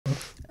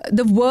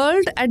the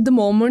world at the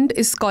moment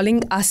is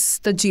calling us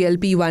the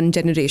GLP-1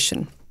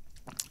 generation.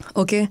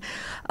 Okay,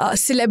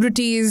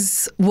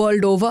 celebrities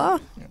world over,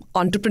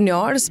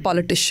 entrepreneurs,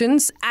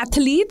 politicians,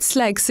 athletes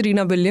like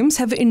Serena Williams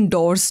have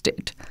endorsed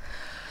it.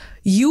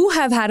 You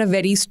have had a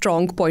very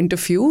strong point of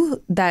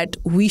view that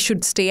we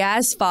should stay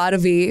as far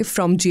away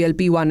from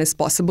GLP-1 as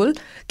possible.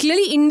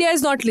 Clearly, India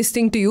is not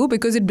listening to you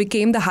because it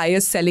became the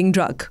highest selling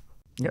drug.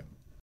 Yeah.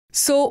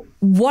 So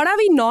what are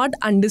we not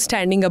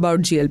understanding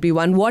about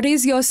GLP-1? What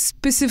is your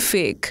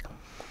specific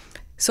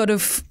sort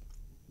of,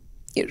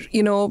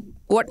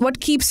 what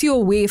keeps you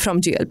away from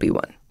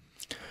GLP-1?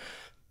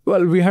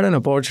 Well, we had an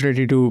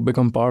opportunity to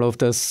become part of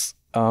this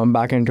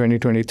back in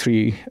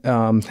 2023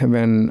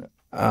 when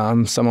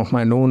some of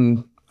my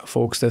known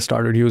folks, they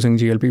started using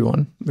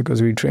GLP-1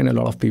 because we train a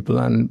lot of people.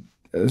 And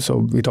so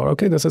we thought,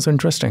 okay, this is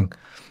interesting.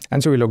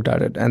 And so we looked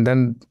at it. And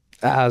then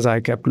as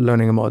I kept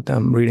learning about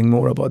them, reading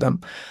more about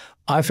them,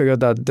 I figured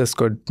that this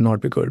could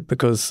not be good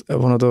because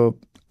one of the,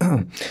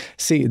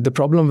 see, the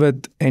problem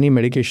with any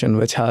medication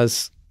which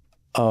has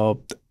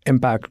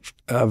impact,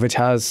 which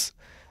has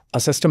a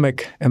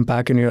systemic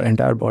impact in your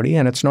entire body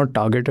and it's not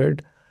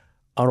targeted,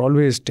 are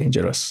always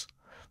dangerous.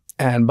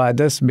 And by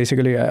this,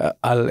 basically,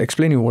 I'll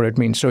explain you what it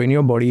means. So in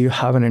your body, you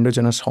have an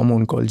endogenous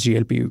hormone called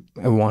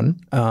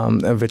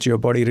GLP-1, which your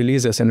body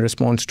releases in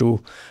response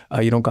to,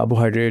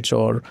 carbohydrates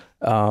or,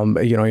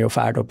 your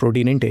fat or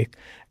protein intake.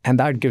 And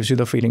that gives you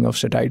the feeling of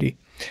satiety.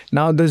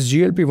 Now, this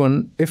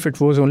GLP-1, if it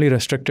was only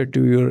restricted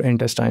to your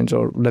intestines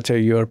or, let's say,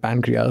 your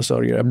pancreas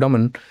or your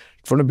abdomen,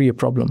 it wouldn't be a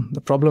problem.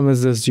 The problem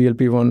is this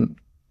GLP-1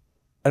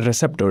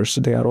 receptors,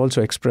 they are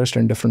also expressed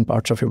in different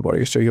parts of your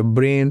body. So your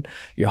brain,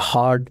 your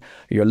heart,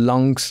 your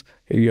lungs,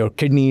 your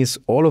kidneys,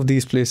 all of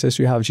these places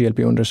you have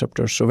GLP-1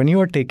 receptors. So when you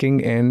are taking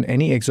in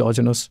any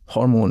exogenous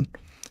hormone,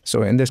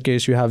 so in this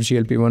case you have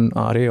GLP-1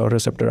 RA or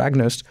receptor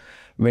agonist,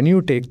 when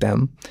you take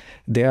them,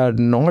 they are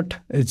not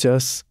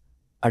just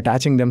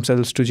attaching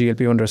themselves to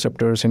GLP-1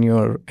 receptors in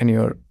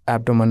your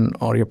abdomen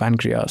or your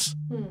pancreas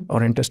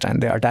or intestine.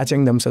 They are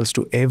attaching themselves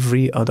to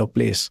every other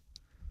place.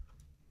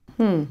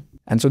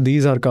 And so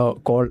these are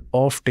called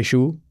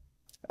off-tissue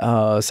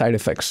side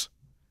effects.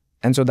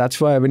 And so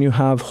that's why when you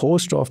have a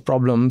host of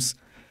problems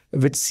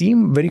which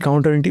seem very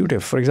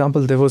counterintuitive. For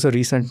example, there was a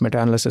recent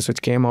meta-analysis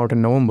which came out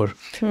in November,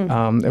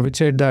 which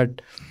said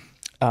that,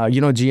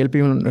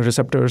 GLP-1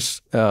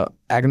 receptors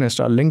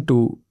agonists are linked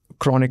to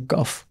chronic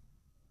cough.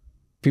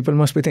 People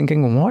must be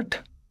thinking, what?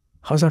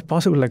 How's that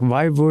possible? Like,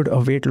 why would a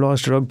weight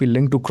loss drug be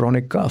linked to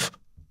chronic cough?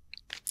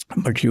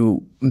 But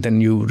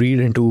then you read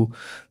into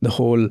the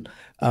whole,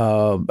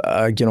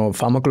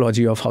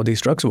 pharmacology of how these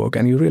drugs work,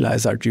 and you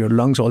realize that your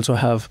lungs also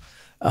have,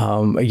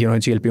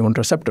 GLP-1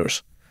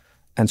 receptors,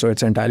 and so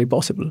it's entirely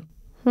possible.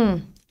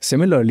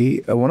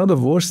 Similarly, one of the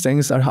worst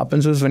things that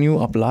happens is when you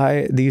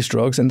apply these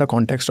drugs in the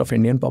context of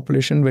Indian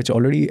population, which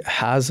already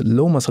has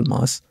low muscle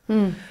mass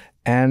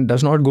and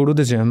does not go to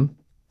the gym,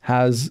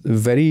 has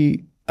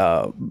very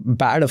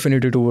bad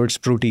affinity towards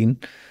protein.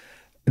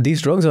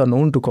 These drugs are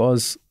known to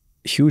cause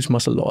huge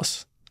muscle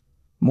loss.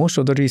 Most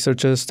of the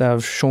researchers that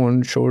have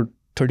showed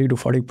 30 to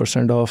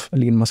 40% of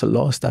lean muscle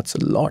loss. That's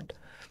a lot.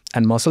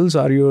 And muscles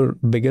are your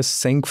biggest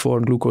sink for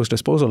glucose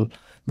disposal.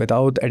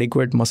 Without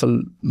adequate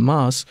muscle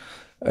mass,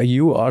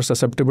 you are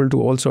susceptible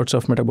to all sorts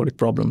of metabolic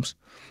problems.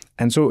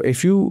 And so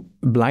if you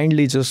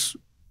blindly just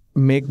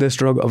make this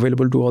drug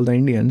available to all the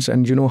Indians,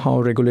 and you know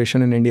how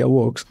regulation in India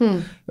works,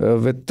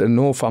 with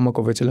no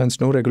pharmacovigilance,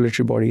 no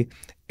regulatory body,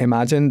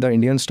 imagine the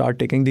Indians start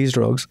taking these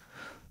drugs,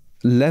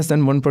 less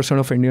than 1%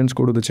 of Indians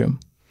go to the gym.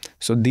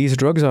 So these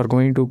drugs are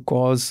going to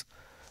cause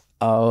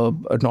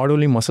not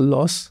only muscle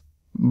loss,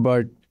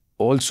 but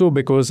also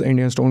because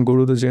Indians don't go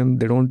to the gym,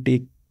 they don't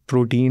take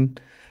protein,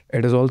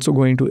 it is also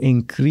going to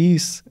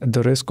increase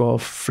the risk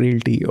of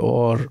frailty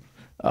or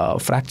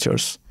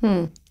fractures,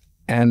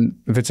 and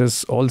which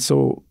is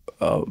also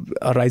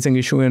a rising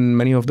issue in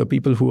many of the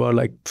people who are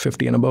like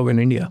 50 and above in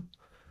India.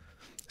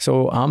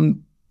 So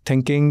I'm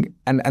thinking,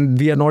 and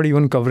we are not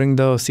even covering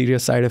the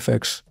serious side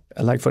effects,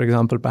 like for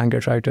example,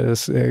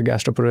 pancreatitis,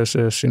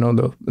 gastroparesis,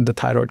 the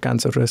thyroid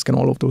cancer risk and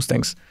all of those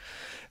things.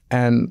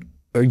 And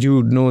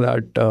you know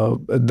that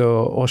the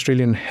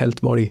Australian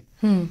health body,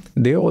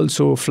 they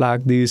also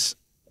flag these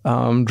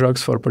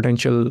drugs for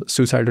potential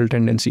suicidal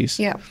tendencies.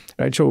 Yeah.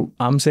 Right. So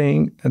I'm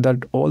saying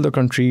that all the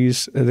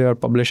countries, they are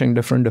publishing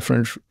different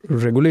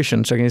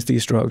regulations against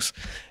these drugs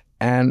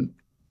and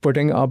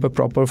putting up a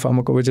proper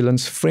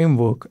pharmacovigilance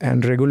framework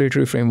and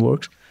regulatory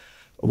frameworks.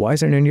 Why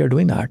isn't India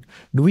doing that?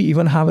 Do we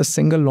even have a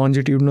single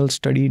longitudinal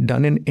study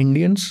done in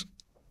Indians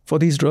for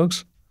these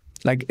drugs?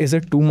 Like, is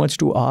it too much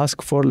to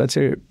ask for, let's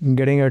say,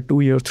 getting a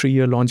 2-year,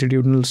 3-year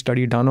longitudinal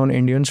study done on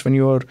Indians when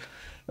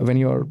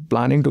you're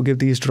planning to give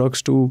these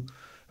drugs to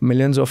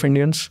millions of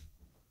Indians?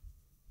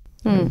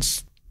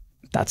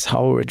 That's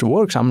how it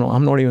works. I'm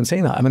not even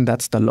saying that. I mean,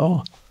 that's the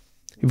law.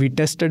 We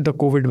tested the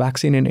COVID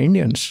vaccine in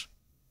Indians.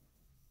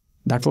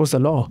 That was the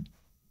law.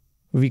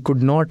 We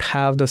could not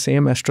have the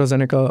same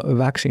AstraZeneca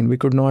vaccine. We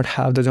could not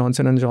have the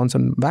Johnson &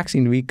 Johnson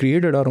vaccine. We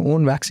created our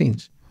own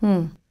vaccines.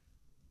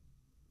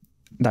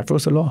 That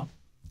was the law.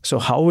 So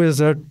how is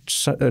that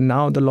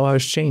now the law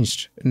has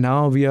changed?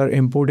 Now we are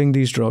importing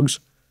these drugs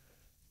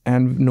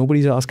and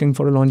nobody's asking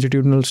for a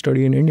longitudinal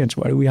study in Indians.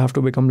 Why do we have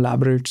to become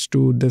lab rats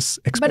to this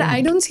experiment? But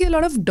I don't see a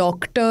lot of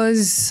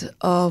doctors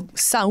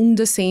sound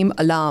the same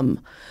alarm.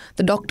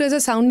 The doctors are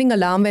sounding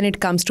alarm when it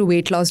comes to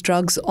weight loss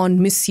drugs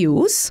on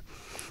misuse,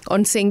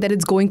 on saying that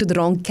it's going to the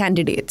wrong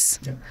candidates,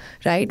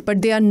 right?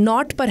 But they are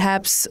not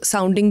perhaps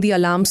sounding the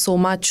alarm so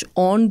much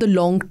on the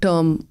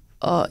long-term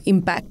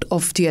impact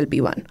of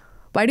GLP-1.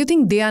 Why do you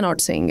think they are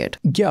not saying it?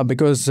 Yeah,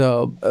 because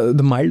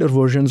the milder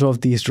versions of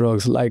these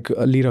drugs like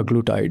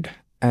liraglutide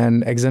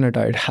and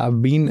exenatide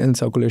have been in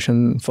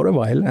circulation for a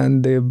while,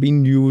 and they've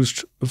been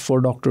used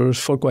for doctors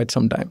for quite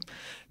some time.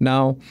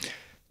 Now,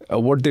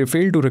 what they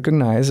failed to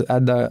recognize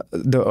at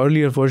the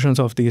earlier versions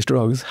of these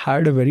drugs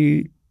had a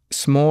very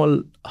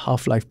small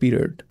half-life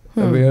period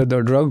where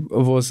the drug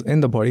was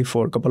in the body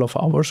for a couple of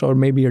hours or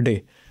maybe a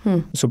day.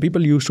 So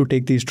people used to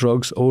take these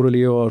drugs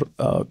orally or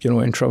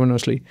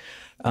intravenously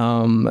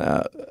on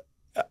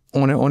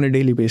a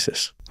daily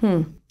basis.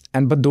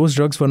 But those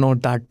drugs were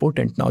not that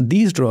potent. Now,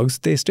 these drugs,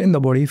 they stay in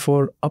the body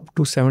for up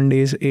to 7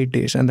 days, 8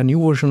 days. And the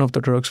new version of the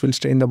drugs will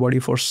stay in the body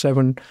for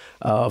 7,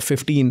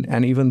 15,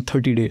 and even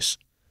 30 days.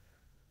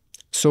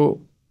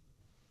 So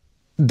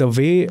the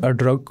way a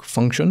drug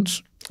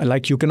functions,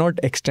 like you cannot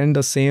extend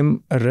the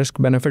same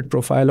risk-benefit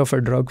profile of a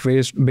drug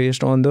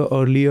based on the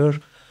earlier,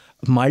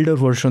 milder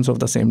versions of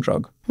the same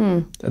drug.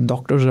 The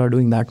doctors are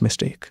doing that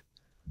mistake.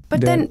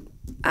 But then,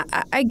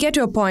 I get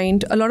your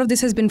point. A lot of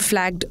this has been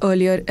flagged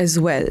earlier as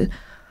well.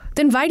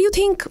 Then why do you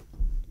think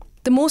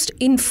the most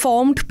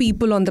informed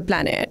people on the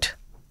planet,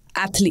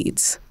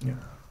 athletes,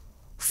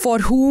 for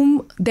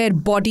whom their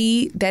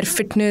body, their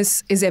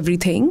fitness is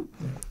everything,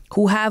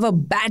 who have a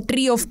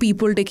battery of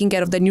people taking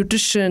care of their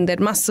nutrition, their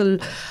muscle,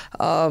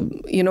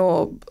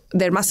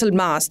 their muscle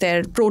mass,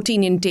 their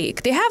protein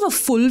intake, they have a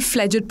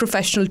full-fledged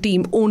professional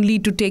team only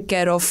to take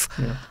care of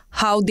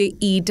how they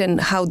eat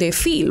and how they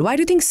feel. Why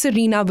do you think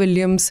Serena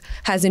Williams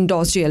has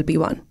endorsed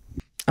GLP-1?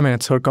 I mean,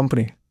 it's her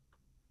company.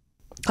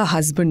 Her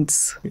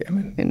husband's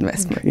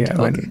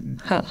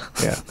investment.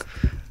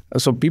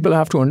 So people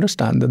have to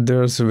understand that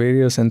there's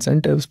various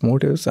incentives,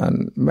 motives,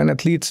 and when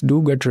athletes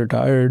do get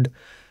retired,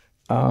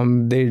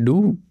 they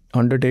do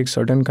undertake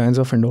certain kinds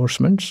of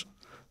endorsements.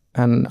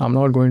 And I'm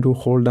not going to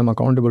hold them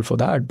accountable for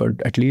that,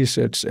 but at least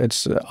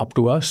it's up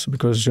to us,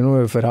 because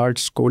if Virat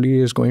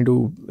Kohli is going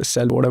to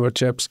sell whatever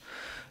chips,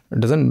 it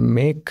doesn't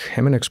make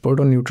him an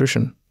expert on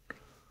nutrition.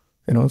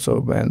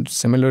 So, and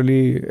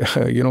similarly,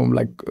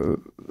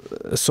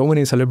 so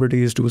many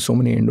celebrities do so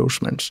many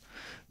endorsements,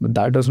 but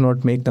that does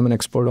not make them an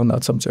expert on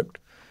that subject.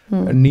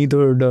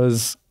 Neither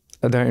does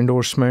the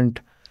endorsement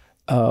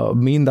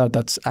mean that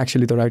that's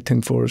actually the right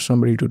thing for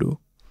somebody to do.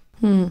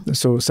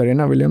 So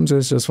Serena Williams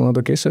is just one of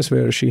the cases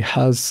where she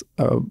has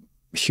a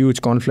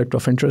huge conflict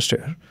of interest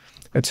here.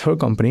 It's her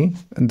company,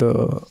 and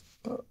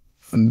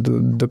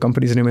the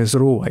company's name is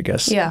Roe, I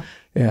guess. Yeah.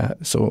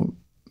 So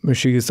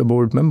she is the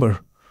board member.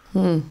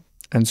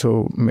 And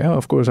so,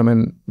 of course, I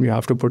mean, you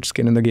have to put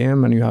skin in the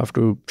game and you have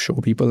to show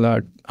people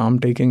that I'm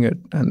taking it,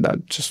 and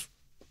that just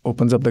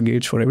opens up the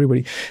gauge for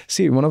everybody.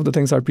 See, one of the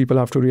things that people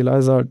have to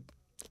realize that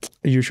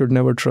you should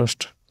never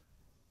trust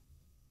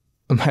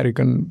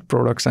American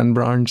products and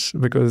brands,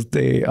 because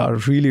they are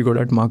really good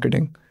at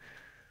marketing.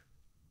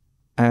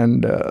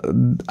 And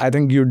I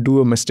think you'd do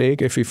a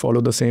mistake if you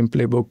follow the same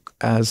playbook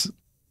as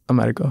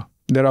America.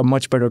 There are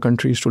much better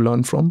countries to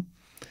learn from.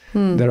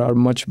 There are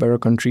much better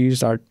countries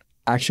that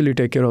actually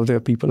take care of their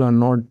people and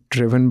not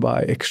driven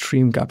by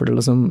extreme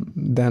capitalism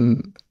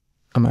than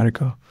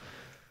America.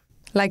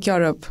 Like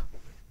Europe?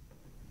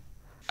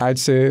 I'd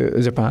say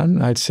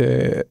Japan. I'd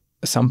say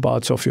some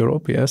parts of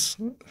Europe, yes.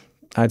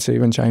 I'd say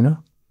even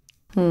China.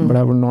 But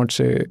I would not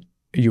say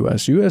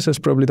US. US is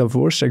probably the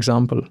worst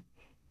example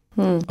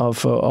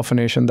of a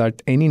nation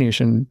that any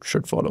nation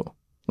should follow.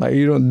 Like,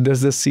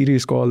 there's this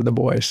series called The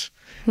Boys,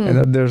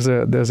 and there's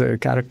a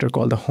character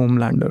called the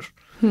Homelander.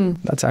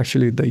 That's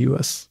actually the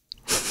US.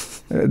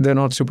 They're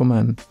not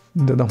Superman.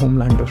 They're the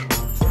Homelander.